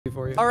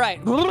for you. All right.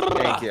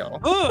 Thank you.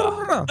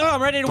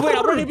 I'm ready to win.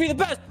 I'm ready to be the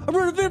best. I'm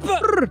ready to be the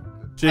best.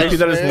 JP,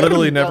 that has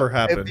literally never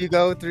happened. If you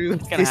go through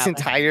this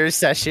entire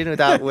session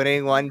without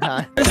winning one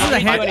time, This is a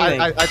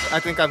I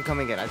think I'm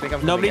coming in. I think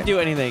I'm coming Nobody in. do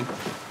anything.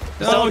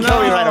 Don't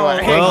kill me right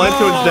away. Well,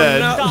 Entoan's dead.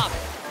 No. Stop.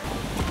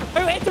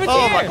 Wait, Entoan's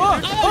Oh here. my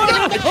God.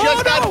 I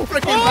just got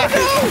freaking back.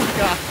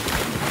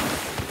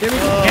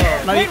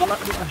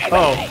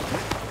 Oh.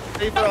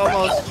 People are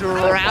almost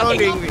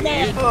drowning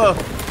me.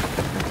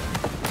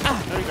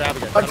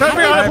 I'm trying to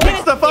figure out how to pick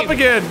stuff up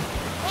again.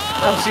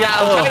 I'm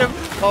trying to.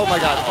 Oh my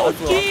God. Oh,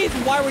 jeez.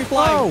 Why are we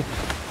flying?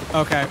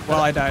 Okay, well,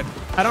 I died.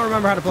 I don't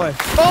remember how to play.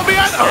 Oh,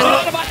 behind.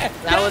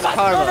 That was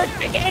karma.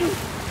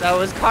 That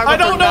was karma. I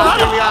don't know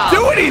how to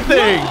do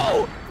anything.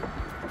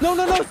 No,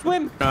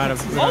 swim. No,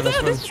 Oh,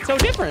 this is so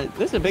different.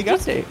 This is a big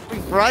update.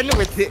 Run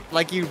with it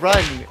like you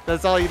run.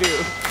 That's all you do.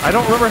 I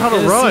don't remember how to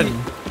run.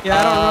 Yeah,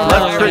 I don't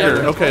Left remember.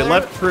 trigger. Okay,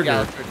 left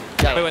trigger.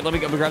 Wait, let me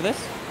grab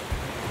this.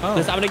 Oh.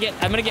 This I'm gonna get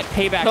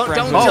payback Don't for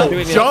jump.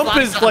 doing this. Jump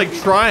is like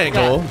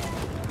triangle.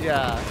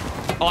 Yeah.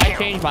 Oh, I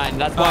changed mine.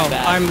 That's my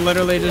bad. I'm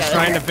literally just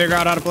trying to figure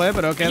out how to play it,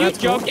 but okay, You that's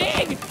cool.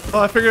 joking? Oh,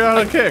 I figured out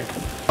how to kick.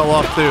 I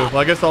lost too. Well,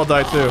 I guess I'll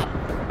die too.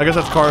 I guess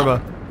that's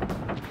karma.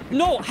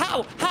 No,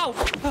 how? How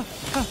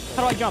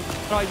do I jump?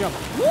 How do I jump?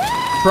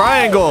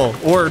 Triangle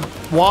or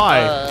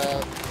Y.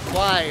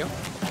 Why?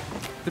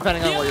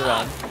 Depending on what you're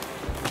on.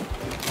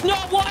 No,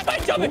 why am I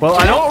jumping? Well,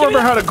 I don't remember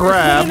how to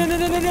grab.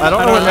 I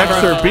don't know what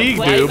X or B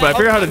do, but I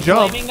figure out how to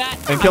jump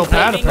and kill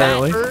Pat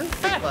apparently.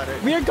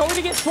 We are going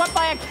to get swept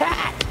by a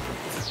cat.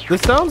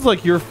 This sounds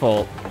like your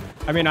fault.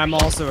 I mean, I'm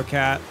also a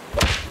cat.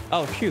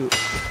 Oh, shoot.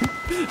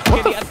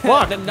 What the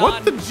fuck?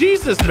 What the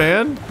Jesus,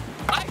 man?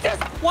 I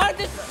just wanted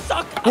to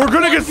suck. We're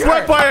gonna get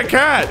swept by a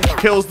cat.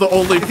 Kills the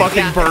only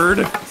fucking bird.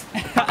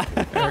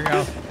 There we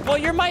go. Well,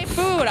 you're my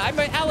food. I'm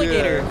an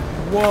alligator.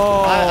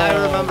 Whoa. I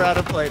remember how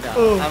to play now.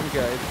 I'm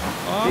good.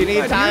 Oh, You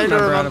need time to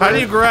remember. How do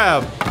you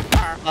grab?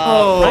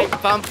 Right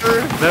bumper.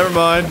 Never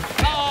mind.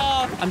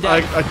 Oh, I'm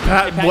dead.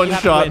 Pat Pat, one you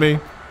have shot to me.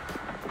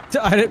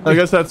 I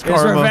guess that's It's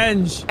karma.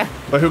 revenge.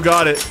 But who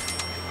got it?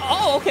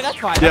 Oh, okay, that's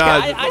fine. Yeah,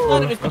 Okay, I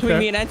thought it was between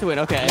me and Entoan.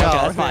 Okay,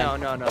 that's fine.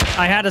 No.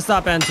 I had to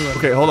stop Entoan.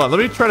 Okay, hold on. Let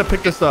me try to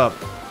pick this up.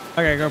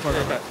 Okay, go for it.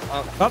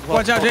 Oh,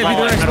 Watch out, JP. well,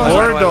 Doing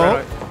Or explosion.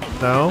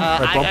 don't. No.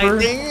 Right bumper.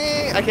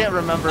 I can't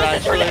remember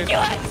This is actually.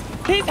 ridiculous.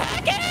 He's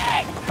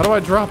hacking. How do I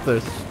drop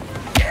this?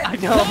 I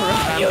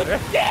don't You remember.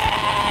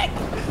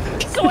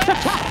 dick.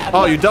 Swim.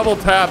 Oh, you double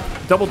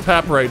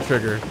tap right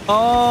trigger.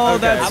 Oh,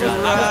 Okay. that's I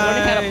was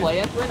learning how to right.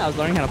 play Entoan. I was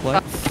learning how to play.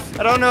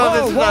 I don't know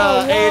if this is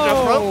Whoa. age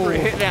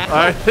appropriate now.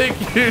 I think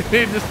you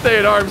need to stay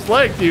at arm's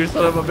length, you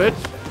son of a bitch.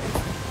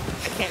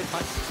 I can't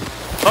punch.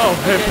 Oh,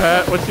 hey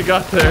Pat, what you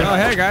got there? Oh,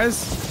 hey,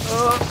 guys.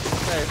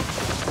 Okay.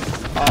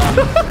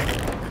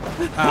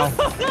 Ow.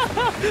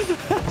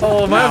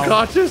 Oh, am I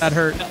unconscious? That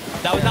hurt.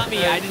 That was not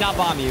me. I did not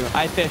bomb you.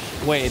 I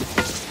fished Wade.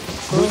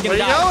 Who's Where gonna you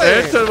die? going?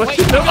 Anton, what Wait,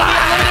 you we're doing?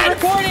 gonna be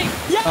recording.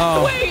 Yes,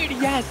 Oh. Wade.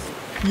 Yes.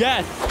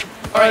 Yes.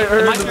 I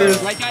heard My of turn,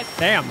 this. right, guys?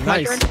 Damn, My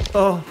nice. turn?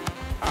 Oh.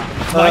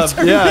 My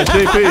turn. Yeah,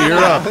 JP, you're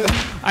up.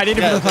 I need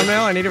it for the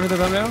thumbnail. I need it for the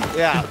thumbnail.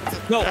 Yeah.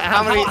 No.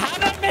 How many? How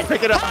did I miss?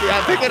 Pick it up.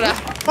 Yeah, pick it up.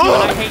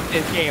 I hate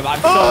this game.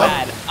 I'm so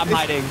mad. I'm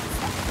hiding.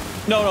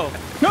 No.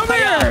 Come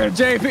here,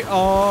 JP.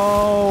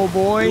 Oh,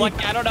 boy.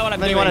 Look, I don't know what I'm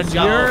Then doing. you want to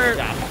jump. You're-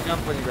 Yeah,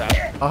 jump when you grab.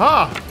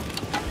 Aha!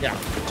 Yeah.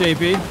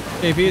 JP,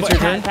 it's your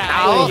turn. Pat,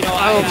 Ow. you know,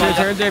 Ow. It's your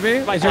turn,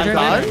 JP. My It's your turn,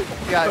 Gone?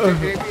 JP.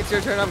 Yeah, it's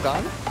your turn. I'm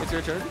gone. It's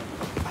your turn.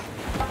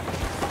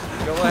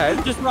 Go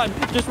ahead. Just run.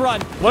 Just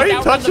run. Why are Just you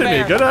outrun the touching me?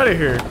 bear. Get out of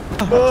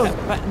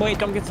here. Wait,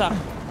 don't get stuck.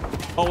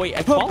 Oh, wait,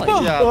 it's falling.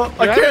 Yeah. Oh,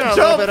 I You're can't having jump.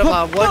 a little bit of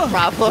a wood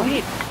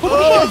problem.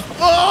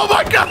 Oh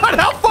my god,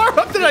 how far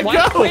up did I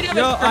Why- go? wait a minute,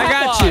 No, I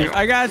got strap you. on.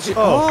 I got you.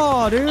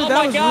 Oh. Oh, dude, Oh that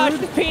my was gosh,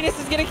 rude. the penis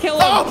is gonna kill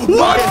him. Oh,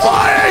 one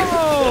flying!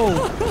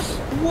 Whoa.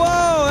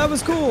 Whoa, that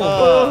was cool.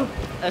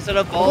 I said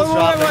a ball's Wait,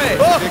 dropping. wait.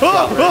 with a dick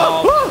dropping.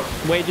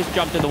 Oh, Wade just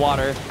jumped in the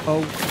water.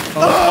 Oh.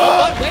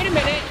 Oh, wait a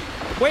minute.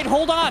 Wait,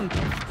 hold on.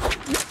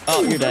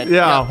 Oh, you're dead.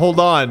 Yeah, hold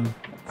on.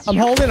 I'm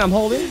holding.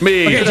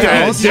 Me, Okay,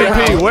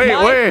 JP, wait.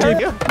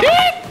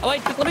 Oh,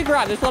 wait, just let me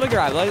grab. Just let me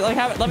grab. Like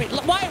have it. Let me.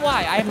 Why?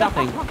 I have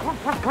nothing.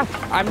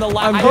 I'm the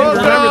last. I'm I holding.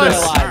 didn't Remember remember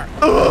this. alive.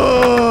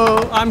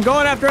 Oh, I'm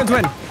going after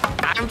Entoan.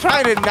 I'm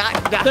trying to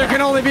not die. There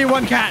can only be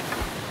one cat.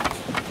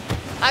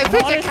 I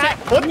picked a cat.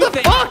 what the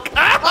fuck?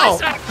 Ow!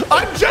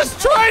 I'm just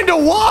trying to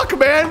walk,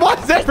 man. Why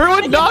is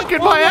everyone knocking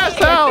my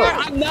ass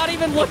out? I'm not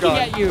even looking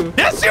at you.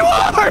 Yes, you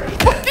are.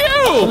 Fuck you.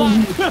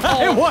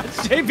 I watched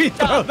JP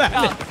throw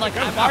that. Like,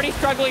 I'm already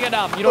struggling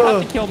enough. You don't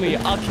have to kill me.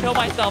 I'll kill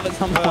myself at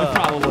some point,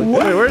 probably.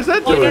 Wait, where's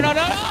that Oh, doing? no.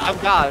 I'm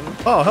gone.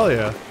 Oh, hell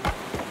yeah.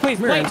 Please,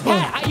 wait.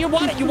 Yeah, you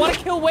want to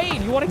kill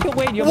Wade. You want to kill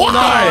Wade. You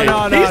Why?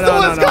 No, He's the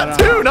one that's got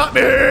two, not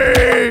me. No,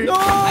 wait,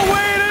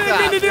 I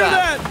didn't mean to do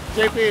that.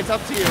 JP, it's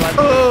up to you.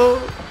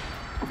 Oh,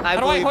 I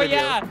How do I believe in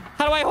you. Hoya?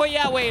 How do I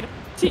Hoya, Wade?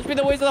 Teach me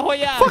the ways of the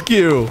Hoya. fuck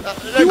you.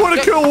 You want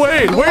to kill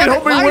Wade. Wade,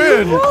 help me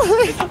win.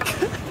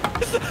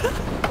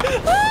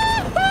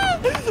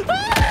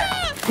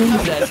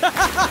 He's dead.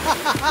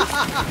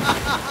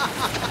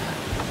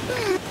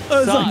 I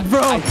was like,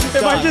 bro,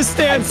 if I just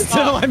stand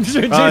still, I'm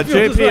sure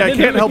JP, I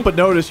can't help but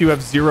notice you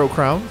have 0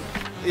 crowns.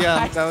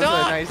 Yeah, that was a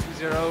nice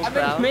 0 I'm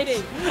crowns.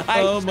 admitting.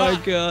 Oh my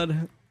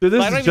god. Dude,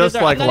 this is just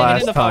like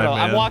last time,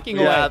 man. I'm walking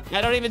away.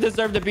 I don't even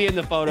deserve to be in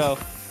the photo.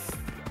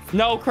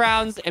 No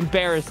crowns.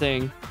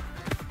 Embarrassing.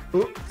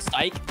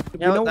 Psych. You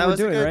know what we're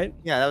doing, right?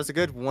 Yeah, that was a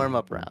good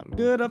warm-up round.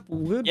 Good.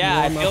 Yeah,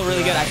 I feel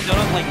really good. I still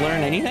don't like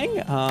learn anything.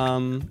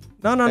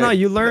 No.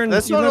 You learn.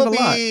 This you one learn will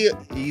a lot. be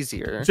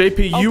easier.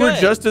 JP, you were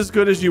good. just as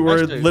good as you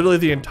were Actually. literally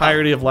the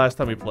entirety of last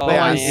time we played.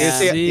 Oh,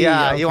 yeah,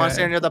 yeah. you want to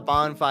Okay. stay near the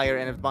bonfire,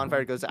 and if the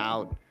bonfire goes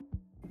out,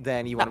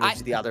 then you want to move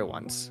to the other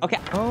ones. Okay.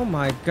 Oh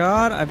my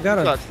god, I've got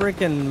a Look.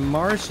 freaking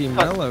marshy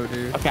mellow,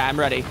 dude. Okay, I'm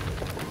ready.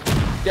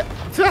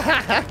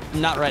 Yeah.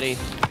 Not ready.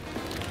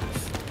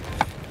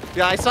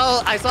 Yeah, I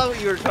saw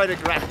what you were trying to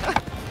grab.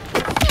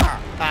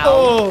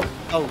 Oh.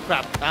 Oh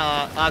crap.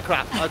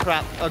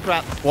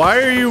 Crap. Why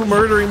are you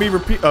murdering me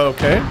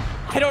okay.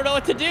 I don't know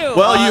what to do.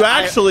 Well, you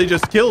actually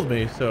just killed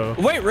me, so.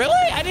 Wait, really?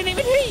 I didn't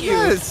even hit you.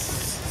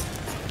 Yes.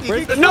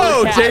 Where's the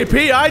No, other cat?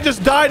 JP, I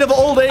just died of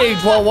old age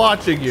while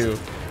watching you.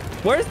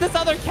 Where's this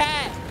other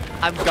cat?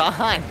 I'm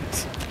gone.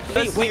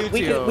 Wait,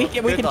 we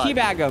can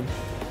teabag him.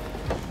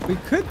 We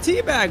could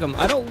teabag him.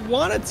 I don't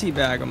want to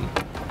teabag him.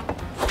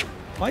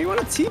 Why you want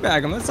to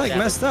teabag him? That's like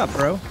messed up,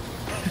 bro.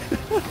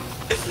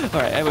 All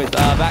right, anyways,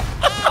 back.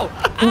 Ow!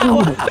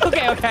 Ow!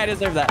 Okay, I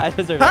deserve that.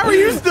 How are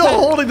you still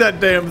holding that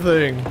damn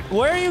thing?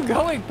 Where are you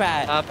going,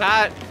 Pat?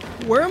 Pat.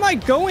 Where am I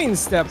going,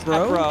 Step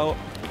Bro?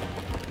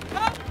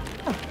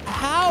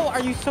 How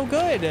are you so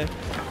good?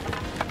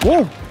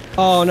 Whoa.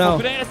 Oh no.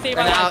 Banana saved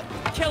my life.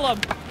 Kill him.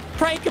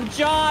 Prank him,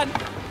 John.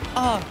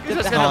 Oh, He's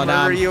just Oh, gonna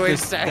now murder I'm you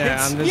just instead. dead.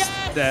 I'm just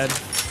Yes! dead.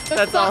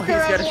 That's all he's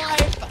sucker of gonna.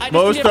 life. I just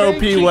Most need a very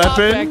OP cheap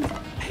weapon?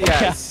 object.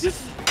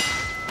 Yes.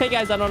 Hey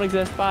guys, I don't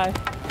exist. Bye.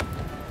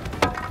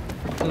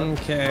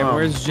 Okay,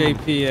 where's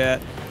JP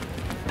at?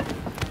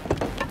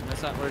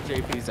 That's not where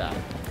JP's at.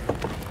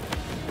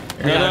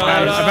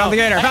 I found the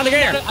gator. I found the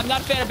gator. I'm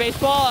not a fan of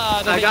baseball.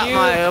 I got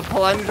my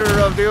plunder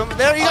of doom.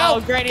 There you go.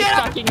 Oh, great, he's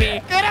stalking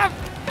me. Get him.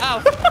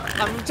 Ow.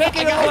 I'm taking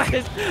I it got away.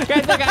 this.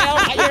 Guys, look,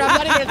 I'm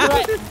not even a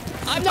threat.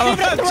 I'm not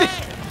even a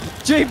threat.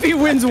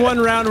 JP wins one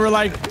round. We're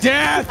like,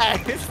 death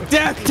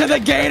to the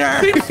gator.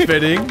 Seems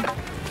fitting.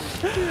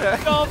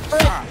 Go for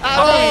it.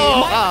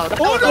 Oh, no.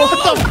 What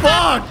the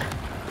fuck?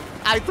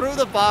 I threw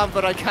the bomb,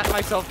 but I got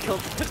myself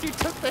killed because you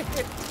took the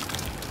hit.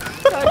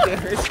 God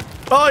damn it.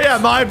 Oh yeah,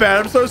 my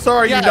bad. I'm so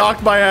sorry Yeah. you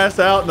knocked my ass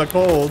out in the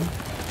cold.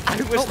 I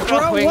was Bro,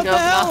 throwing what the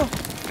hell?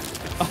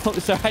 Oh,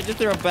 sorry, I just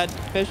threw a bad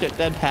fish at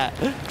dead Pat.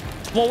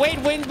 Well,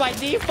 Wade wins by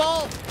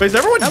default. Wait, is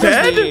everyone That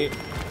was dead?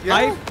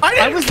 Yeah. I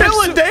didn't was kill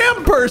like a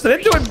damn person.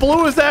 Entoan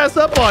blew his ass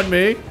up on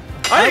me.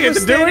 I didn't get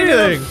to do standing in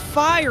a anything.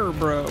 Fire,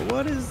 bro.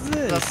 What is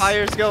this? The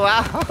fires go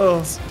out.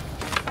 Oh.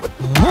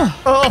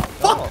 Oh,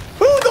 fuck.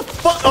 Who the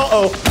fuck?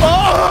 Uh-oh.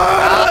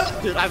 Oh!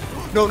 Dude,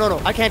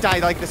 no. I can't die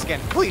like this again.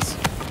 Please.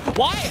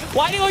 Why?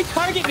 Why do you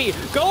target me?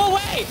 Go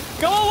away.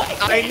 Go away.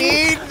 I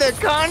need the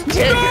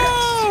content.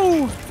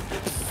 No!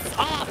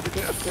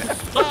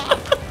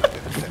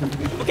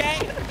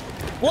 Okay.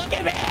 Look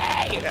at me.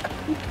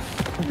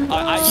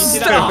 You see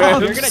Stop.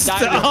 that? You're gonna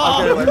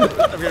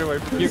die. I'm getting away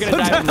from You're this.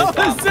 gonna die from this What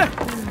bomb. is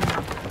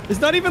that? It's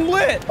not even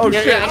lit. Oh,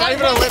 Yeah, shit. it's not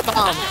even a lit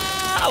bomb.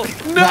 Ow! No!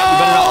 You better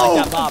not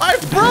like that bomb. I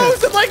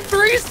froze in like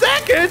 3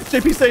 seconds.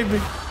 JP saved me.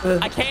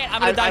 I can't. I'm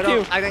gonna die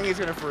too. I think he's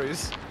gonna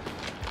freeze.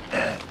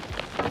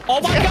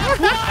 Oh my god!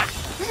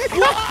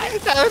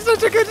 What? That was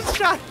such a good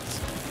shot.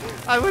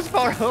 I was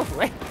far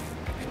away.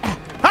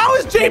 How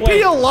is JP wait. I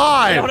don't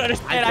alive?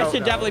 understand. I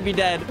should definitely be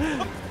dead.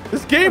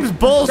 This game's Grab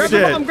bullshit.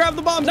 the bomb. Grab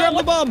the bomb. Grab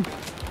the bomb.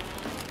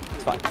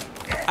 It's fine.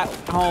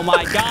 Oh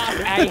my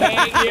god, I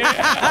hate you.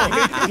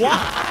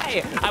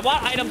 Why? I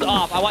want items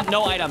off. I want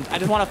no items. I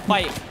just want to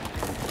fight.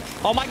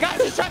 Oh my god,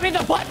 just shot me in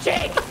the butt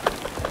cheek.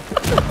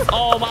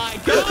 Oh my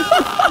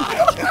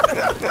god.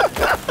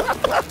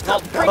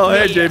 Oh,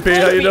 hey,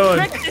 JP, how you doing?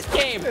 Frick this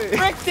game.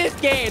 Frick this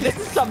game. This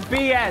is some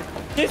BS.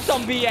 This is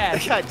some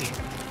BS. God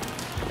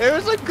damn. It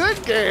was a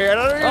good game. I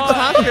don't know what you're Oh,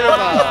 talking yeah.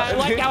 about. I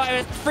like how I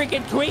was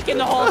freaking tweaking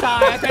the whole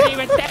time. I couldn't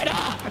even stand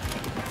up.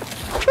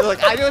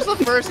 Look, I was the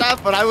first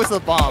half, but I was the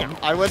bomb.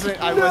 I wasn't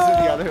the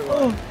other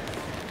one.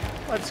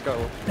 Let's go.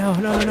 No.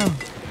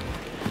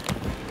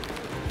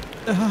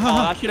 Oh,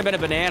 that should have been a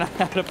banana.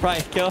 I would have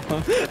probably killed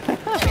him.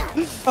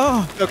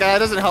 Oh. Okay, that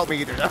doesn't help me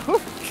either,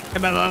 though.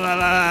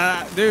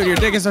 Dude, your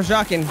dick is so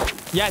shocking.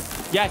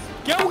 Yes. Go,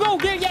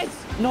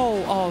 yes.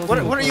 No. Oh. What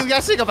are you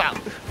guessing about?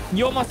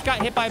 You almost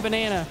got hit by a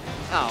banana.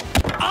 Oh.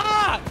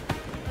 Ah!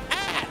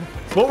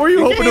 What were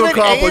you hoping to didn't even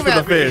accomplish aim with the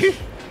at me. fish?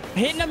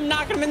 Hitting him,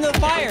 knocking him into the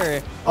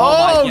fire.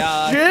 Oh, my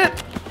God.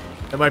 shit.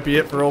 That might be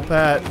it for old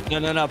Pat.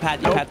 No, Pat.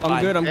 You Nope, had to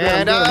I'm good. I'm good.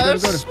 And I'm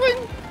good.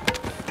 swing.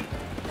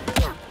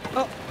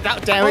 Oh.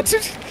 Damn it.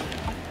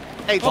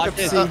 Hey, Watch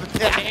this.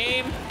 yeah.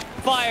 Aim,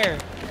 fire.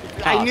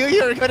 I knew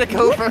you were gonna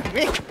go for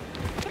me.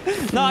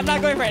 No, I'm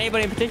not going for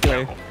anybody in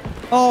particular.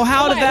 Oh,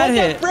 how did that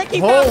hit? Frick, he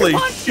Holy found the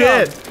punch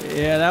shit. jump.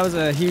 Yeah, that was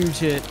a huge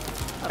hit.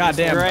 God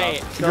damn.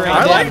 Great. Great. I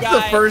Damn, liked the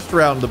guy. first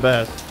round the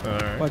best. All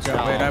right. Watch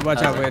out, No, wait.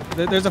 Watch out, wait.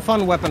 There's a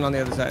fun weapon on the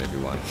other side if you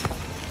want.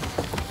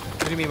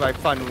 What do you mean by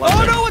fun? Oh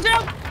no, watch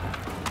out!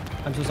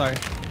 I'm so sorry.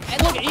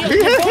 And look, you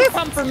both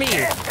come for me.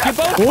 You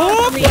both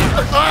come for me.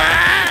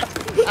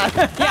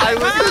 I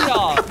was.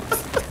 Y'all.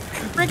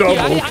 Ricky, Double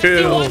I see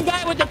kill. one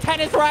guy with the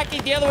tennis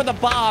racket, the other with a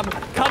bomb,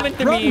 coming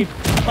to Run. me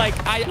like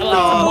I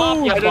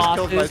mafia just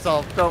killed bosses.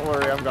 myself. Don't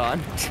worry, I'm gone.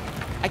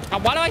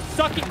 Why do I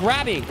suck at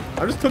grabbing?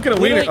 I just took it a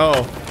leader. Literally-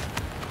 Oh.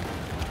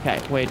 Okay,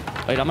 wait.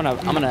 I'm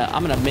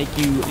gonna make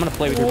you. I'm gonna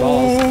play with your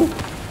balls.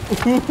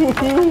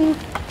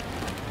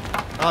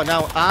 Oh,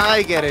 now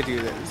I gotta do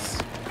this.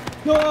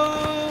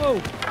 No!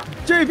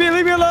 JP,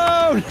 leave me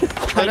alone!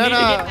 I need to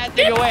get that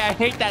thing away. I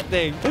hate that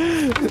thing.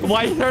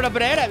 Why you throwing a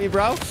banana at me,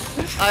 bro?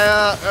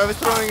 I was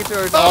throwing it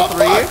towards all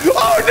three. Fuck.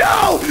 Oh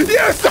no!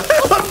 You son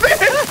of a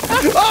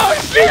bitch! Oh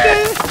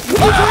shit!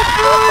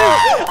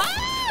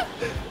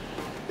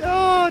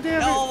 Oh,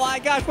 damn it. Oh my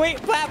gosh!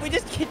 Wait, Pat, we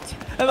just get.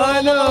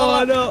 I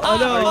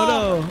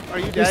know. Are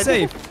you You're dead?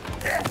 safe.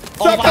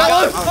 Oh my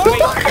fellas. god! Oh,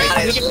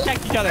 wait, we can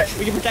protect each other.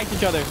 We can protect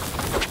each other.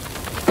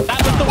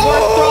 That was the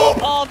worst throw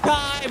of all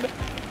time.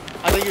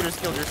 I think you just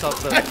killed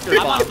yourself.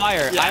 I'm on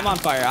fire. Yeah. I'm on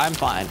fire. I'm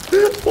fine.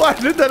 Why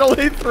did that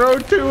only throw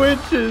 2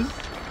 inches?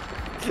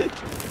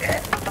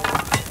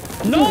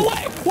 No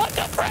way! What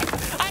the frick?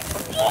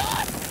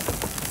 What?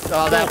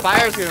 Oh, that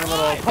fire's getting a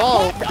little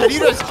cold. Did you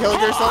just kill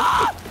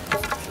yourself?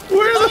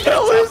 Where the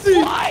hell is he?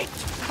 Flight!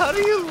 How do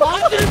you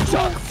launch it?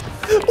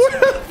 Where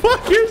the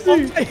fuck is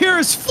he? Here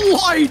is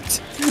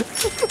flight!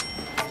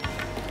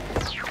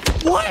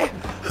 What?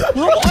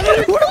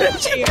 Where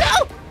did you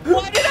go?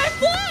 Why did I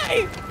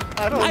fly?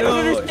 I don't I know.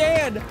 don't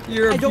understand.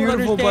 You're a I don't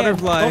beautiful understand.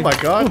 butterfly. Oh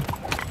my god.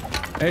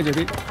 Hey,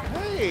 JP.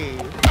 Hey.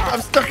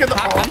 I'm stuck in the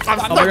I'm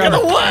stuck Oh my in the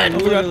God.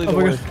 wood. Literally the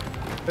worst.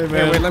 Hey Wait,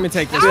 man. wait, let me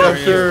take this. Yeah, for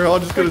you. sure. I'll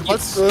just gonna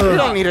Let's. You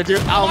don't need to do.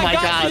 Oh my You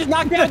god. just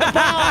knocked me out the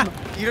bomb.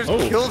 You just Oh.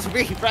 killed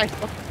me right.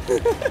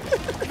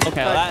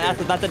 Okay, well,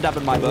 that's a dub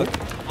in my book.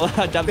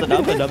 A dub's a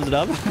dub. A dub's a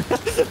dub.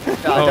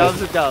 No,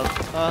 dove's a dove.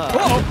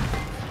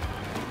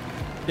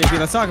 JP,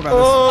 let's talk about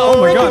this. Oh,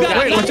 Oh my You god, got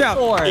wait, watch out.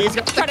 for? He's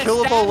got Trying a to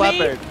killable stab me?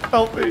 weapon.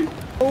 Help me.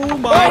 Oh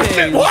my Oh shit!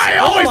 days. Why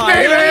always my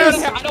say days.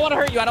 this? I don't want to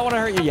hurt you. I don't want to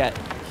hurt you yet.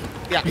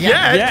 Yeah.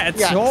 Yeah, it's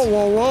Yes. whoa,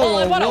 whoa, whoa, Well,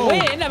 I whoa, want to whoa.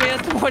 win. I mean,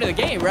 that's the point of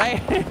the game,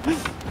 right?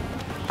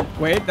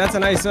 Wait, that's a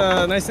nice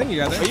thing you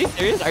got Are there. you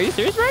serious? Are you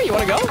serious, Ray? You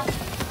want to go?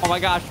 Oh my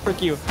gosh,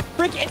 frick you.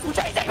 Frick, it's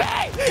chasing me!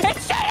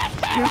 It's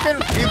chasing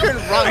me! You can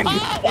run.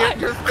 Oh, what?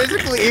 You're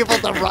physically able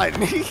to run.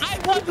 I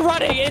was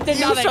running into You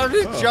nothing.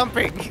 started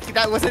jumping.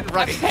 That wasn't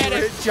running. You were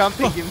panicked.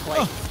 jumping in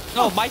place.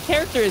 No, my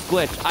character is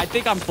glitched. I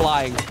think I'm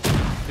flying.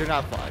 You're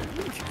not flying.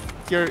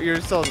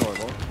 You're still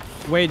normal.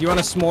 Wait, do you want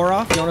a s'more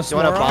off? You want a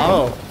You s'more want a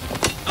off? bomb?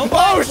 Oh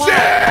Why?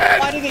 shit!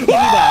 Why did it give you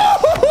that?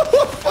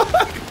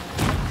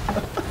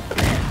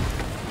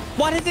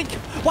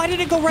 Why did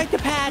it go right to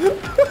Pat?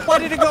 Why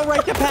did it go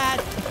right to Pat?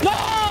 No!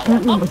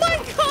 Oh my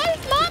gosh,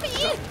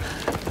 mommy!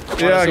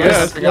 Yeah, I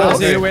guess. You want to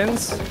see Okay. who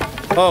wins?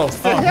 Oh.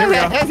 Here we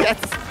go. Yes.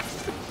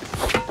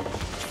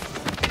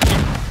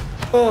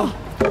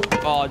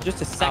 Oh,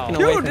 just a second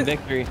Oh. away Dude. from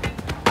victory.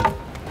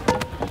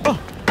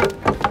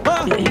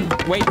 Ah.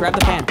 Wait, grab the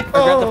pan. Or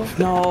Oh. grab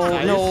the... No,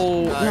 Nice,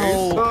 no, nice.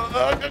 no.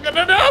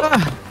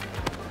 Ah.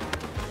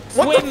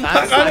 What Swim, the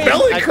fuck? swim. I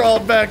belly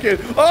crawled back in.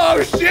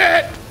 Oh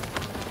shit!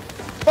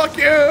 Fuck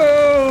you!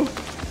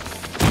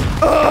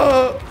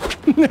 Oh!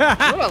 I'm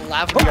gonna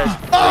laugh at you guys.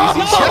 Oh,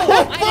 No,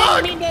 fuck!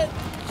 I didn't mean to...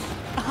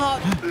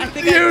 I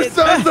think I You did.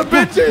 sons of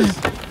bitches!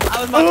 That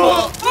was my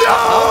Oh, fault.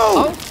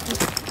 no!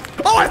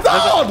 Oh, I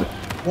thawed! You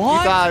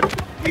What? thought.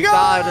 You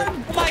thought.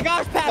 Oh my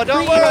gosh, Pat. But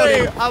don't pre-loaded.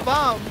 worry. I'm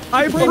bomb.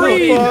 I What the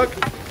freed. fuck?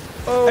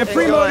 Oh, I fuck.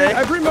 premoted.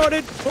 I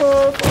premoted.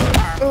 Oh,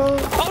 fuck.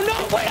 Oh no,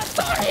 wait, I'm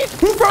sorry.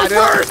 Who froze I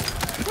know. first?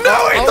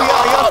 No, he Oh,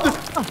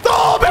 thawed!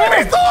 Thaw,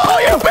 baby, thaw,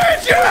 you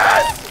bitch!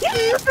 Yes!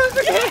 Yes!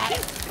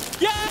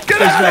 Yes!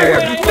 Get out of Wait, here! I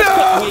almost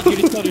No! Wait,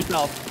 you just killed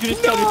yourself. You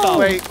just killed yourself.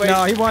 Wait.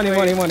 No, he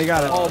won. He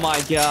got it. Oh my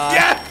god.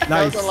 Yes! That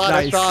Nice, was a lot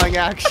nice. of thawing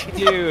action.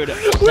 Dude.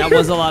 That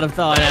was a lot of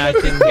thought I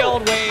acting.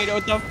 killed Wade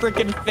with a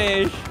freaking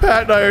fish.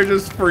 Pat and I are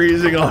just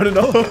freezing on and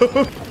off.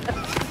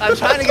 I'm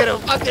trying to get him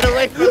fucking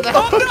away from the.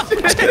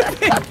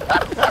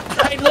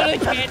 I literally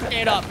can't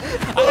stand up.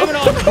 I don't even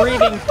know what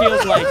breathing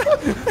feels like.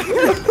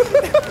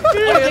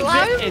 What is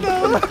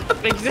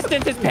existence?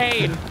 Existence is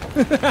pain.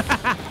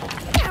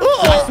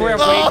 I swear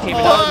Wade came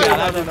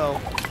out. No.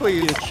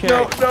 Please.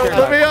 No,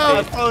 let me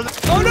out!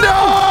 Oh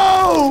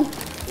No!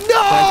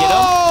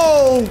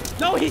 No!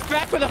 No, he's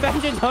back with a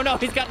vengeance. Oh no,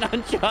 he's got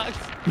nunchucks.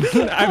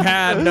 I've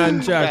had Yeah,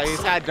 nunchucks.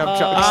 he's had jump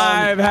chucks.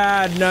 I've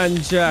had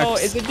nunchucks. Oh,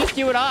 is it just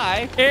you and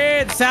I?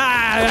 It's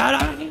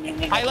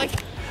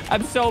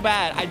I'm so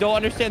bad. I don't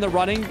understand the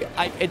running.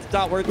 It's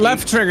not working.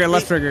 left trigger.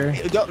 Left trigger.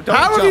 Don't How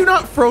have jump. you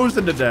not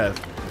frozen to death?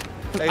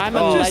 I'm a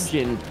Oh.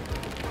 legend.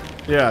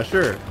 Yeah,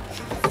 sure.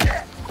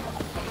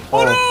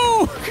 Oh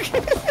no!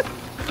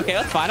 Okay,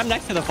 that's fine. I'm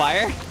next to the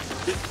fire.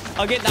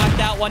 I'll get knocked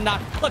out. One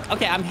knock. Look,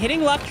 okay, I'm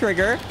hitting left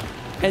trigger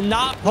and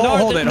not.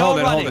 Hold it. there's no Hold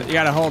it. running. You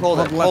gotta hold Hold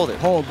it, left, hold it.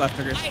 hold left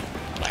trigger.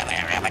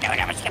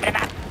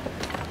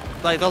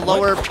 Like the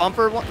lower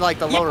bumper one, like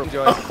the lower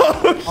joint.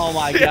 Oh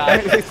my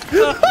god.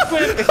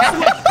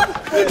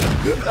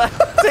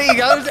 So he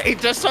goes, he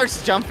just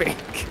starts jumping.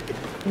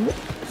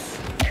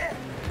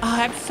 Oh,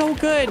 I'm so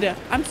good.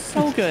 I'm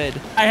so good.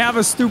 I have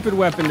a stupid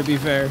weapon, to be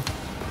fair.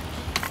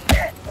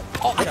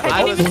 Oh, I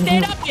can't even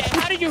stand up yet.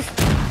 How did you?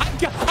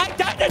 I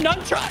died to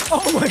nunchuck.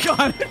 Oh my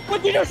god.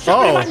 What did you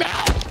shove in my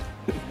mouth?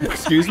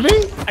 Excuse me?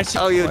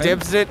 Oh, you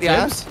dibs it,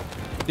 yeah?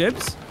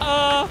 Dibs?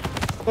 Oh,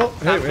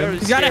 hey, man.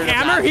 He's got a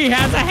hammer? He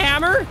has a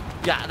hammer?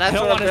 Yeah, that's I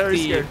don't what I'm want to very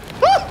see. scared.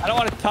 I don't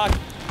want to talk.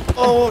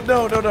 Oh,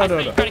 no.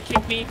 You trying to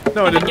kick me? No, I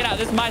Come on, didn't. get out.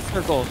 This is my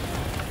circle.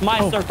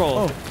 My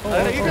circle. You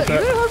didn't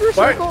have your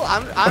Why- circle?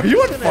 Are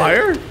you on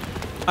fire?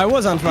 I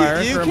was on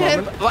fire You for a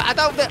can't. moment. Well, I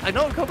thought that. I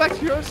know. Go back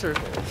to your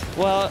circle.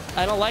 Well,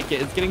 I don't like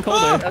it. It's getting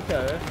colder.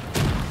 Okay.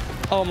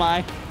 Oh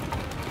my.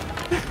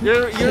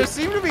 You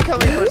seem to be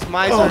coming towards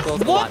my circle.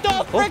 What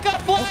the frick? A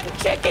black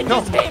chicken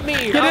just hit me.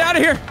 Get it out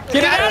of here!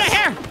 Get it out of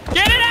here!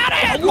 Get it out of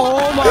here!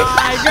 Oh my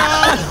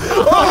god!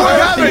 Oh,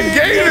 we're having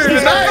gator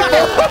tonight.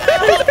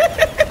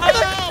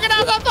 Get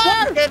out the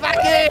fire! Get back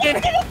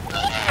in!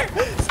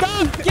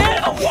 Stop!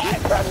 Get away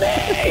from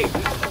me!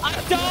 I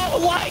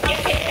don't like it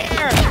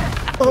here!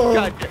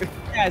 God,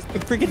 Guys, we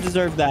freaking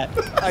deserve that.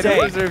 I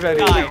don't deserve any.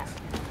 Guys,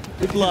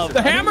 with love.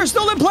 The hammer's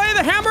still in play!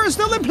 The hammer is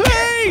still in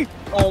play!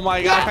 Oh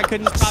my gosh, I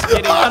couldn't stop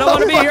getting. I don't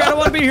want to be here! I don't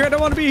want to be here! I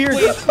don't want to be here!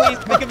 Please, please,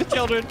 think of the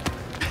children.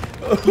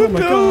 Oh my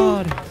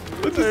god!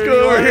 Let's just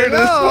go over here to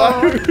this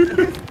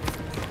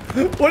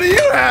fire. What do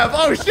you have?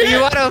 Oh, shit. You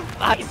wanna?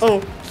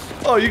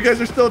 Oh, you guys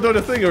are still doing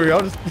a thing over here.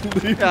 I'll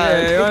just leave.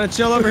 Yeah, you want to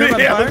chill over here by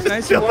the Yeah, fire? let's just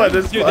Nice. chill by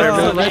this Dude, fire.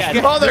 there's let's some-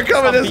 get- Oh, they're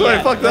coming this way.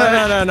 Yeah. Fuck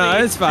that. No,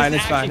 it's fine,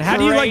 it's fine. How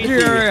do you like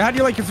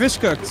your fish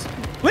cooked?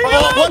 Leave me Oh,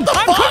 alone! what the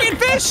I'm fuck? cooking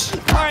fish!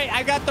 All right,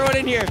 I got thrown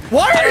in here.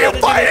 Why are you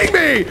fighting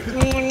me?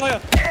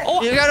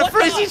 Oh, You gotta what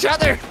freeze the- each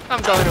other.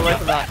 I'm going away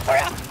from that.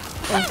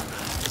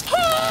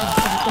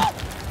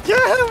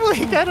 Yeah,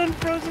 we got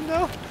unfrozen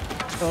though.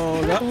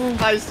 Oh, no.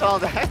 I saw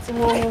that. I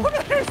don't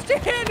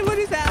understand what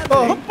is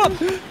happening.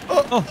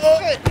 Oh.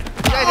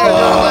 You guys are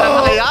just let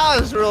him lay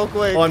eyes real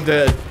quick. Oh, I'm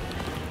dead.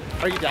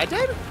 Are you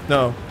dead?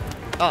 No.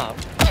 Oh.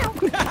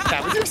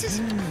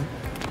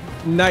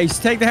 Nice.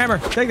 Take the hammer.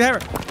 Take the hammer.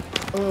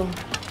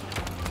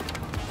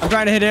 I'm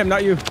trying to hit him,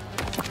 not you.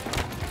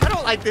 I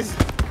don't like this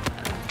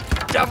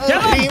double Kill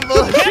him! team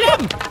bullshit. Kill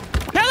him!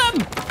 Kill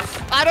him!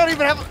 I don't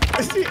even have.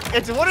 See,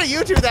 it's one of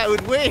you two that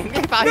would win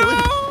if I would.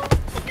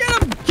 No! Get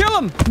him! Kill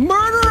him!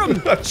 Murder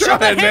him! I'm Shove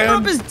the trying, hammer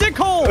man. up his dick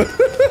hole!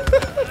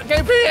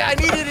 JP, I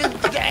needed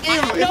it to aim.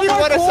 If No you more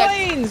want to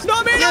say, coins.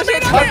 No, me, no, me,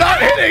 no, I'm me! not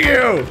hitting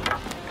you.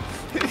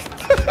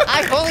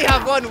 I only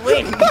have one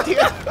win. Dude.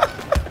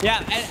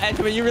 Yeah, and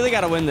you really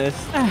gotta win this.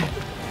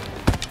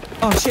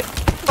 Oh, shit.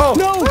 Oh.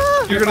 No!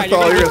 You're gonna Fine,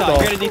 stall. You're You're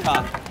gonna gonna stall.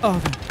 defog.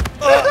 Oh,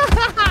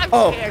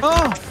 Oh.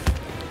 oh.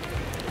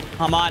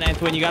 Come on,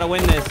 Entoan, you gotta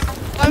win this.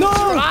 I'm No!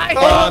 trying.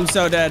 Oh, I'm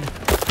so dead.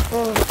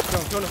 No.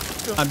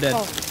 I'm dead.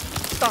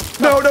 Stop.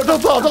 No,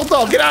 don't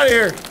stall. Get out of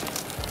here.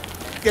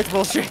 Get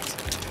bullshit.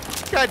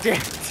 God damn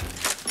it.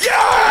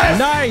 Yes.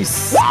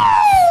 Nice!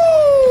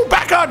 Woo!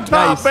 Back on top,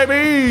 Nice.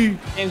 baby.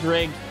 Game's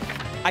rigged.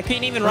 I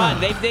couldn't even run.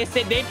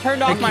 They've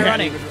turned off my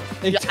running.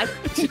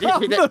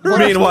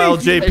 Meanwhile,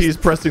 JP's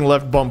pressing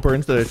left bumper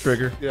instead of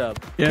trigger. Yeah.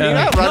 Yeah. Can you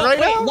not run right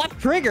wait, now? left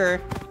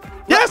trigger.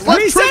 Yes, We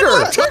left said trigger.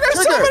 left trigger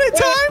so many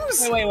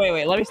times!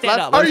 Wait. Let me stand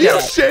Left- up. Are you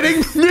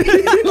shitting me?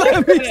 Wait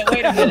a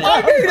minute.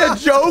 I made a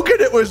joke and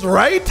it was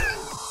right.